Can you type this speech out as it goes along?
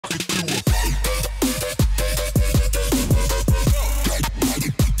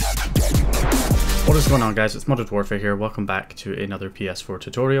going on, guys? It's Modded Warfare here. Welcome back to another PS4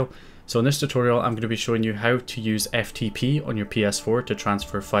 tutorial. So in this tutorial I'm going to be showing you how to use FTP on your PS4 to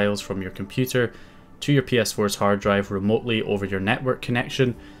transfer files from your computer to your PS4's hard drive remotely over your network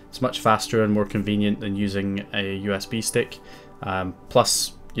connection. It's much faster and more convenient than using a USB stick.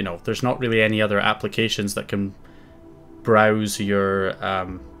 Plus, you know, there's not really any other applications that can browse your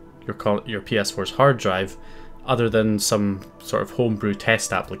PS4's hard drive other than some sort of homebrew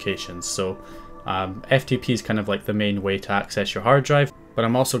test applications. So FTP is kind of like the main way to access your hard drive, but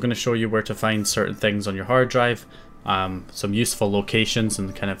I'm also going to show you where to find certain things on your hard drive, some useful locations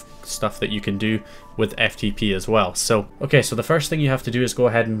and kind of stuff that you can do with FTP as well. So okay, so the first thing you have to do is go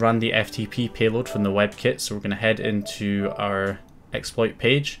ahead and run the FTP payload from the WebKit. So we're going to head into our exploit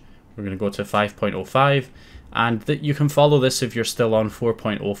page. We're going to go to 5.05, and you can follow this if you're still on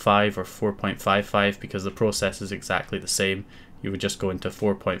 4.05 or 4.55 because the process is exactly the same. You would just go into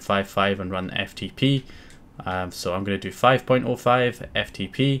 4.55 and run FTP. So I'm going to do 5.05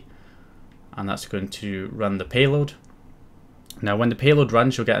 FTP, and that's going to run the payload. Now when the payload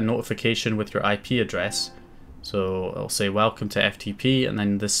runs, you'll get a notification with your IP address. So it'll say welcome to FTP, and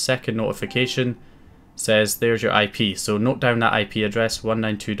then the second notification says there's your IP. So note down that IP address,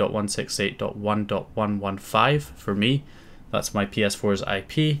 192.168.1.115 for me. That's my PS4's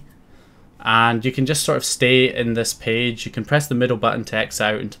IP. And you can just sort of stay in this page. You can press the middle button to exit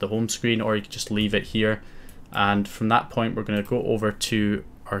out into the home screen, or you can just leave it here. And from that point, we're going to go over to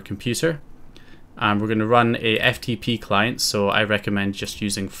our computer, and we're going to run a FTP client. So I recommend just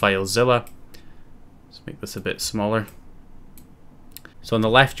using FileZilla. Let's make this a bit smaller. So on the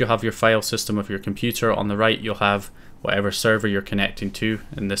left, you'll have your file system of your computer. On the right, you'll have whatever server you're connecting to.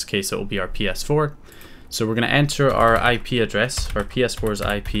 In this case, it will be our PS4. So we're going to enter our IP address, our PS4's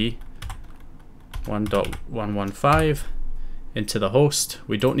IP, 1.115 into the host.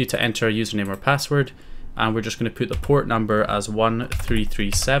 We don't need to enter a username or password, and we're just going to put the port number as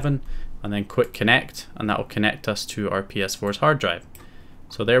 1337 and then click connect, and that will connect us to our PS4's hard drive.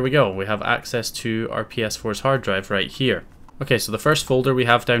 So there we go, we have access to our PS4's hard drive right here. Okay, so the first folder we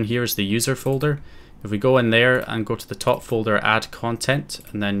have down here is the user folder. If we go in there and go to the top folder, add content,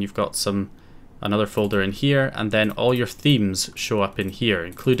 and then you've got another folder in here, and then all your themes show up in here,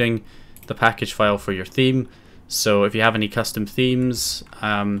 including the package file for your theme. So if you have any custom themes,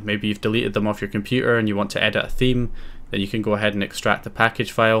 maybe you've deleted them off your computer and you want to edit a theme, then you can go ahead and extract the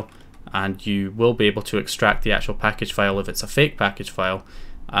package file, and you will be able to extract the actual package file if it's a fake package file,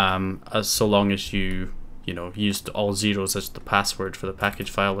 so long as you used all zeros as the password for the package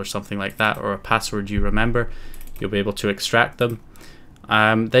file or something like that, or a password you remember, you'll be able to extract them.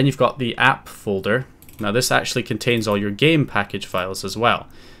 Then you've got the app folder. Now this actually contains all your game package files as well.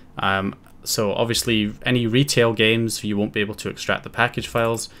 So obviously any retail games you won't be able to extract the package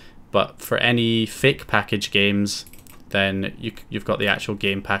files, but for any fake package games, then you've got the actual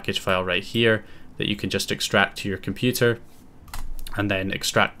game package file right here that you can just extract to your computer and then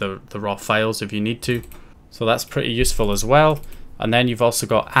extract the raw files if you need to. So that's pretty useful as well. And then you've also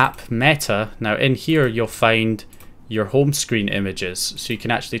got app meta. Now in here you'll find your home screen images, so you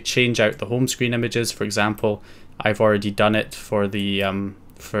can actually change out the home screen images. For example, I've already done it for the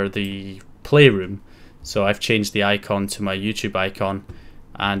Playroom, so I've changed the icon to my YouTube icon,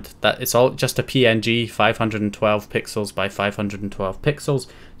 and that it's all just a PNG, 512 pixels by 512 pixels.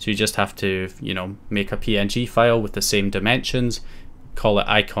 So you just have to, make a PNG file with the same dimensions, call it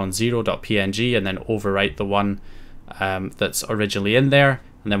icon0.png, and then overwrite the one that's originally in there.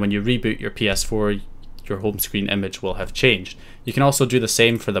 And then when you reboot your PS4, your home screen image will have changed. You can also do the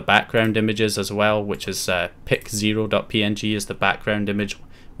same for the background images as well, which is pic0.png is the background image,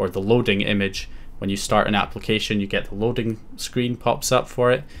 or the loading image. When you start an application, you get the loading screen pops up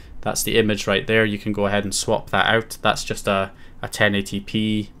for it. That's the image right there. You can go ahead and swap that out. That's just a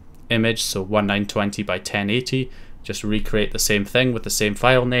 1080p image, so 1920 by 1080. Just recreate the same thing with the same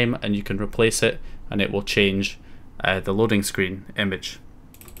file name, and you can replace it, and it will change the loading screen image.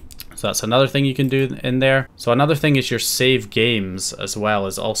 So that's another thing you can do in there. So another thing is your save games as well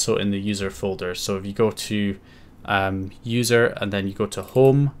is also in the user folder. So if you go to user and then you go to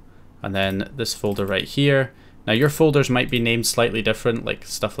home and then this folder right here. Now your folders might be named slightly different, like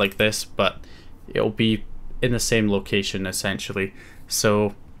stuff like this, but it'll be in the same location essentially.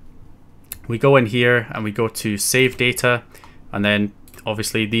 So we go in here and we go to save data, and then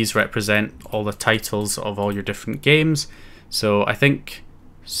obviously these represent all the titles of all your different games. So I think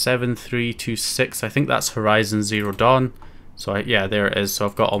 7326, I think that's Horizon Zero Dawn. So yeah, there it is. So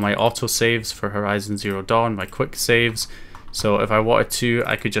I've got all my auto saves for Horizon Zero Dawn, my quick saves. So if I wanted to,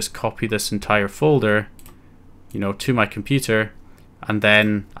 I could just copy this entire folder, to my computer, and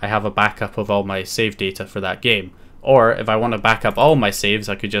then I have a backup of all my save data for that game. Or if I want to back up all my saves,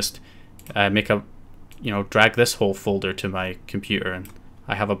 I could just drag this whole folder to my computer, and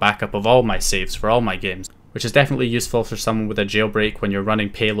I have a backup of all my saves for all my games, which is definitely useful for someone with a jailbreak when you're running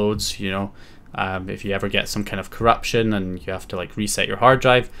payloads. If you ever get some kind of corruption and you have to like reset your hard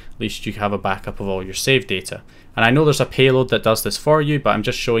drive, at least you have a backup of all your save data. And I know there's a payload that does this for you, but I'm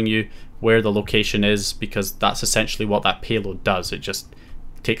just showing you where the location is because that's essentially what that payload does. It just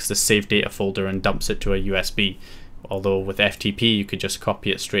takes the save data folder and dumps it to a USB. Although with FTP you could just copy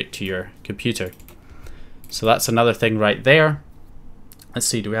it straight to your computer. So that's another thing right there. Let's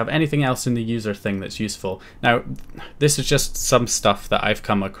see, do we have anything else in the user thing that's useful? Now, this is just some stuff that I've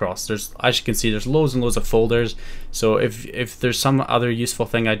come across. There's, as you can see, there's loads and loads of folders. So if there's some other useful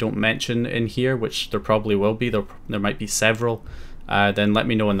thing I don't mention in here, which there probably will be, there might be several, then let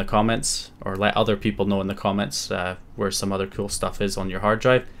me know in the comments, or let other people know in the comments where some other cool stuff is on your hard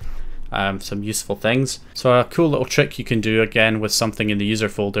drive. Some useful things. So a cool little trick you can do again with something in the user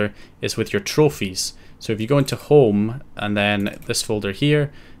folder is with your trophies. So if you go into home and then this folder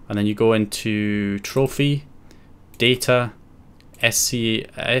here, and then you go into trophy, data,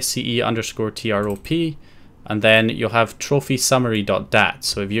 sce_trop, and then you'll have trophy summary.dat.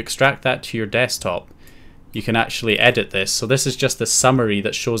 So if you extract that to your desktop, you can actually edit this. So this is just the summary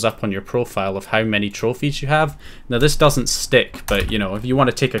that shows up on your profile of how many trophies you have. Now this doesn't stick, but if you want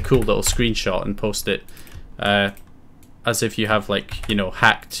to take a cool little screenshot and post it as if you have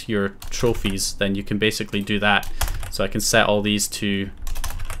hacked your trophies, then you can basically do that. So I can set all these to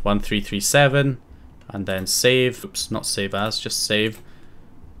 1337 and then save. Oops, not save as, just save.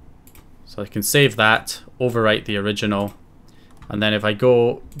 So I can save that, overwrite the original, and then if I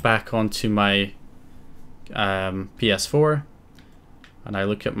go back onto my PS4 and I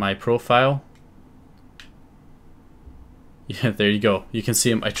look at my profile, yeah, there you go. You can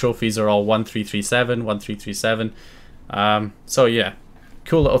see my trophies are all 1337, 1337. So yeah,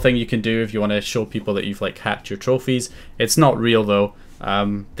 cool little thing you can do if you want to show people that you've hacked your trophies. It's not real though.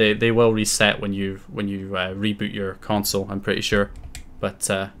 They will reset when you reboot your console, I'm pretty sure. But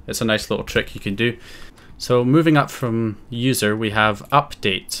it's a nice little trick you can do. So moving up from user, we have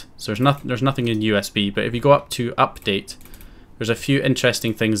update. So there's nothing in USB, but if you go up to update, there's a few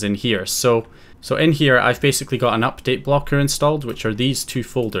interesting things in here. So in here, I've basically got an update blocker installed, which are these two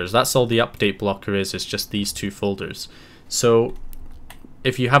folders. That's all the update blocker is just these two folders. So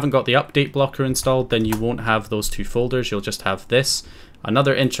if you haven't got the update blocker installed, then you won't have those two folders. You'll just have this.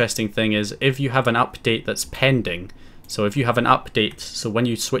 Another interesting thing is if you have an update that's pending. So if you have an update, so when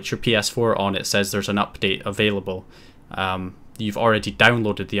you switch your PS4 on, it says there's an update available. You've already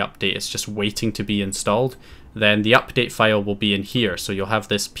downloaded the update, it's just waiting to be installed. Then the update file will be in here. So you'll have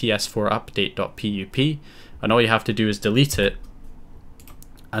this PS4 update.pup, and all you have to do is delete it.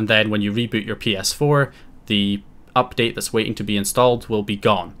 And then when you reboot your PS4, the update that's waiting to be installed will be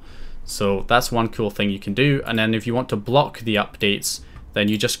gone. So that's one cool thing you can do. And then if you want to block the updates, then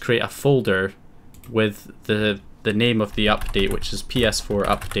you just create a folder with the name of the update, which is PS4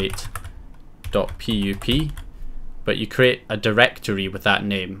 update.pup, but you create a directory with that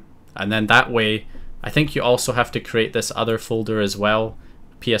name. And then that way, I think you also have to create this other folder as well,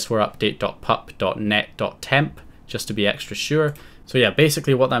 PS4 update.pup.net.temp, just to be extra sure. So yeah,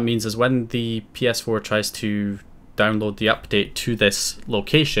 basically what that means is when the PS4 tries to download the update to this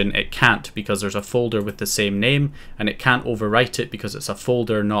location, it can't, because there's a folder with the same name, and it can't overwrite it because it's a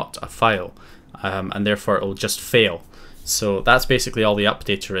folder, not a file, and therefore it'll just fail. So that's basically all the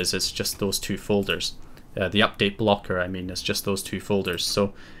updater is. It's just those two folders. The update blocker, I mean, is just those two folders.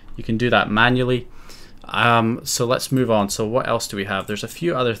 So you can do that manually. So let's move on. So what else do we have? There's a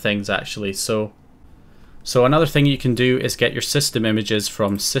few other things actually. So another thing you can do is get your system images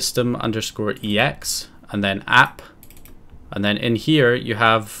from system_ex and then app, and then in here you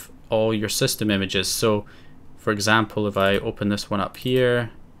have all your system images. So for example, if I open this one up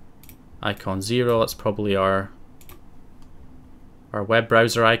here, icon 0, that's probably our web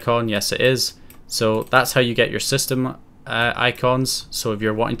browser icon. Yes, it is. So that's how you get your system icons. So if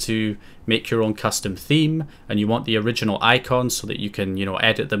you're wanting to make your own custom theme and you want the original icons so that you can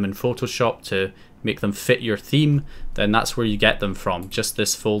edit them in Photoshop to make them fit your theme, then that's where you get them from, just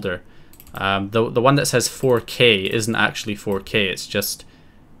this folder. The one that says 4K isn't actually 4K, it's just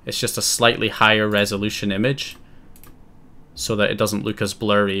a slightly higher resolution image so that it doesn't look as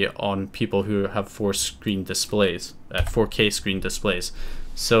blurry on people who have 4K screen displays.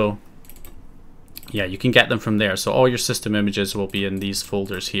 So yeah, you can get them from there. So all your system images will be in these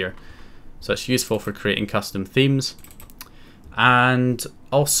folders here. So it's useful for creating custom themes. And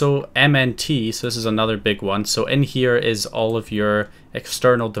also MNT, so this is another big one. So in here is all of your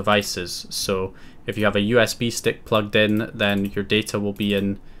external devices. So if you have a USB stick plugged in, then your data will be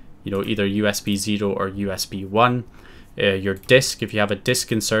in, you know, either USB 0 or USB 1. Your disk, if you have a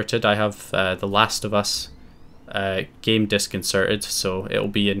disk inserted, I have The Last of Us game disk inserted, so it'll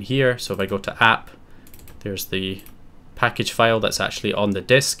be in here. So if I go to app, there's the package file that's actually on the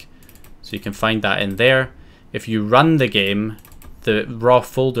disk, so you can find that in there. If you run the game, the raw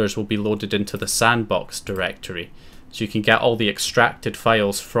folders will be loaded into the sandbox directory, so you can get all the extracted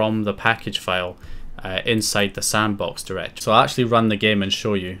files from the package file inside the sandbox directory. So I'll actually run the game and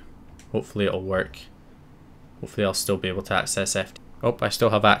show you. Hopefully it'll work. Hopefully I'll still be able to access FTP. Oh, I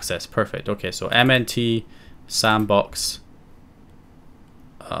still have access. Perfect. Okay, so MNT sandbox.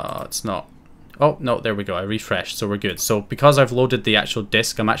 It's not. Oh, no, there we go. I refreshed, so we're good. So because I've loaded the actual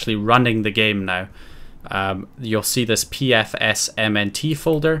disk, I'm actually running the game now. You'll see this PFS MNT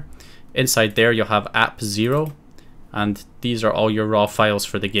folder. Inside there, you'll have app 0, and these are all your raw files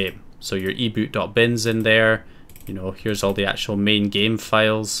for the game. So your eboot.bin's in there. You know, here's all the actual main game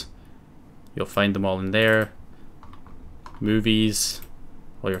files. You'll find them all in there. Movies,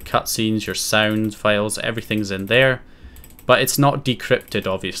 all your cutscenes, your sound files, everything's in there. But it's not decrypted,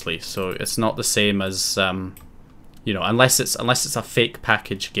 obviously, so it's not the same as you know, unless it's a fake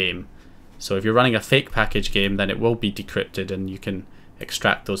package game. So if you're running a fake package game, then it will be decrypted, and you can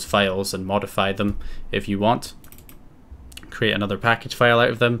extract those files and modify them if you want. Create another package file out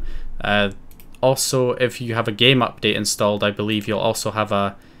of them. Also, if you have a game update installed, I believe you'll also have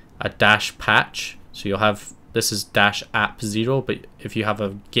a dash patch. So you'll have, this is dash app 0, but if you have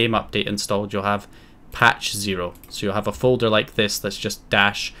a game update installed, you'll have patch 0. So you'll have a folder like this that's just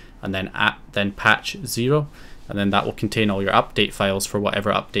dash and then app, then patch 0, and then that will contain all your update files for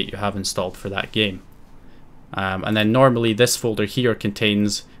whatever update you have installed for that game. And then normally this folder here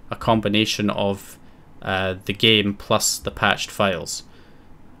contains a combination of the game plus the patched files.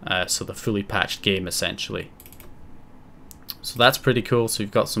 So the fully patched game, essentially. So that's pretty cool. So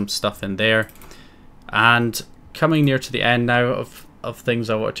you've got some stuff in there. And coming near to the end now of things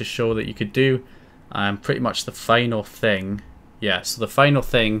I wanted to show that you could do, pretty much the final thing. Yeah, so the final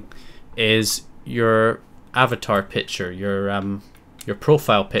thing is your avatar picture, your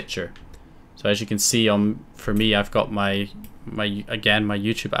profile picture. So as you can see, for me, I've got my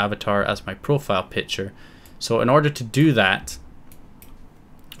YouTube avatar as my profile picture. So in order to do that,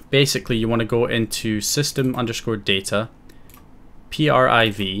 basically you want to go into system_data,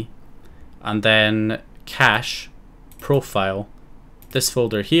 priv, and then cache profile, this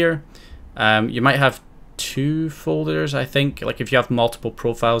folder here. You might have 2 folders, I think. Like if you have multiple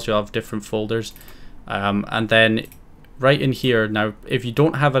profiles, you'll have different folders. And then right in here, now if you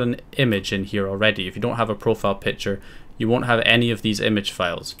don't have an image in here already, if you don't have a profile picture, you won't have any of these image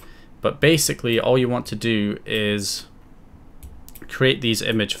files. But basically all you want to do is create these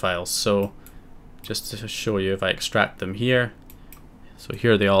image files. So just to show you, if I extract them here, so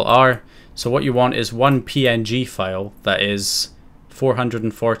here they all are. So what you want is one PNG file that is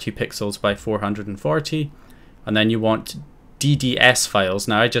 440 pixels by 440, and then you want DDS files.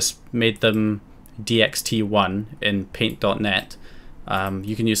 Now I just made them DXT1 in paint.net.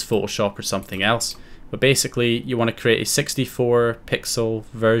 You can use Photoshop or something else, but basically you want to create a 64 pixel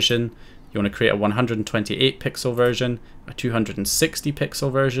version, you want to create a 128 pixel version, a 260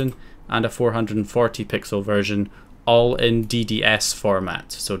 pixel version, and a 440 pixel version, all in DDS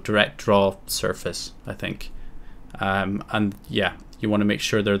format, so direct draw surface, I think. And yeah, you want to make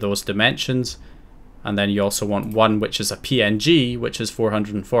sure they're those dimensions, and then you also want one which is a PNG, which is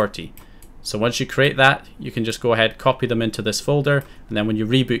 440. So once you create that, you can just go ahead, copy them into this folder, and then when you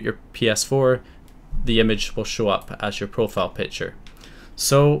reboot your PS4, the image will show up as your profile picture.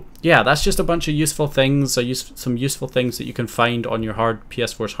 So yeah, that's just a bunch of useful things, some useful things that you can find on your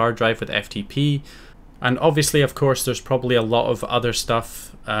PS4's hard drive with FTP. And obviously, of course, there's probably a lot of other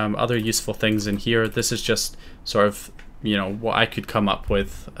stuff, other useful things in here. This is just sort of, you know, what I could come up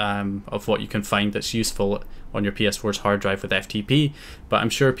with of what you can find that's useful on your PS4's hard drive with FTP. But I'm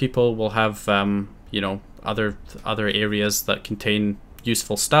sure people will have, you know, other areas that contain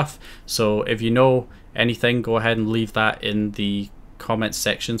useful stuff. So if you know anything, go ahead and leave that in the comments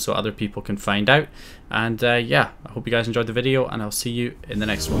section so other people can find out. And yeah, I hope you guys enjoyed the video, and I'll see you in the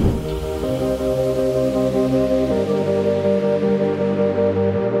next one.